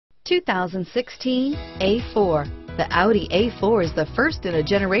2016 A4. The Audi A4 is the first in a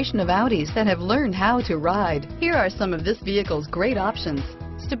generation of Audis that have learned how to ride. Here are some of this vehicle's great options: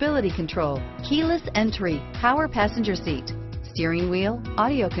 stability control, keyless entry, power passenger seat, steering wheel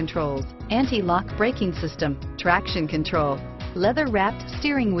audio controls, anti-lock braking system, traction control, leather-wrapped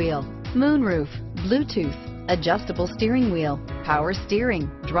steering wheel, moonroof, Bluetooth, adjustable steering wheel, power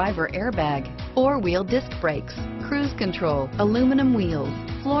steering, driver airbag, four-wheel disc brakes, cruise control, aluminum wheels,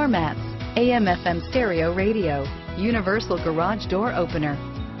 floor mats, AM/FM stereo radio, universal garage door opener,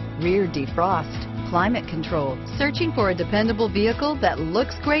 rear defrost, climate control. Searching for a dependable vehicle that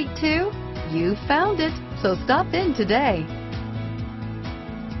looks great too? You found it, so stop in today.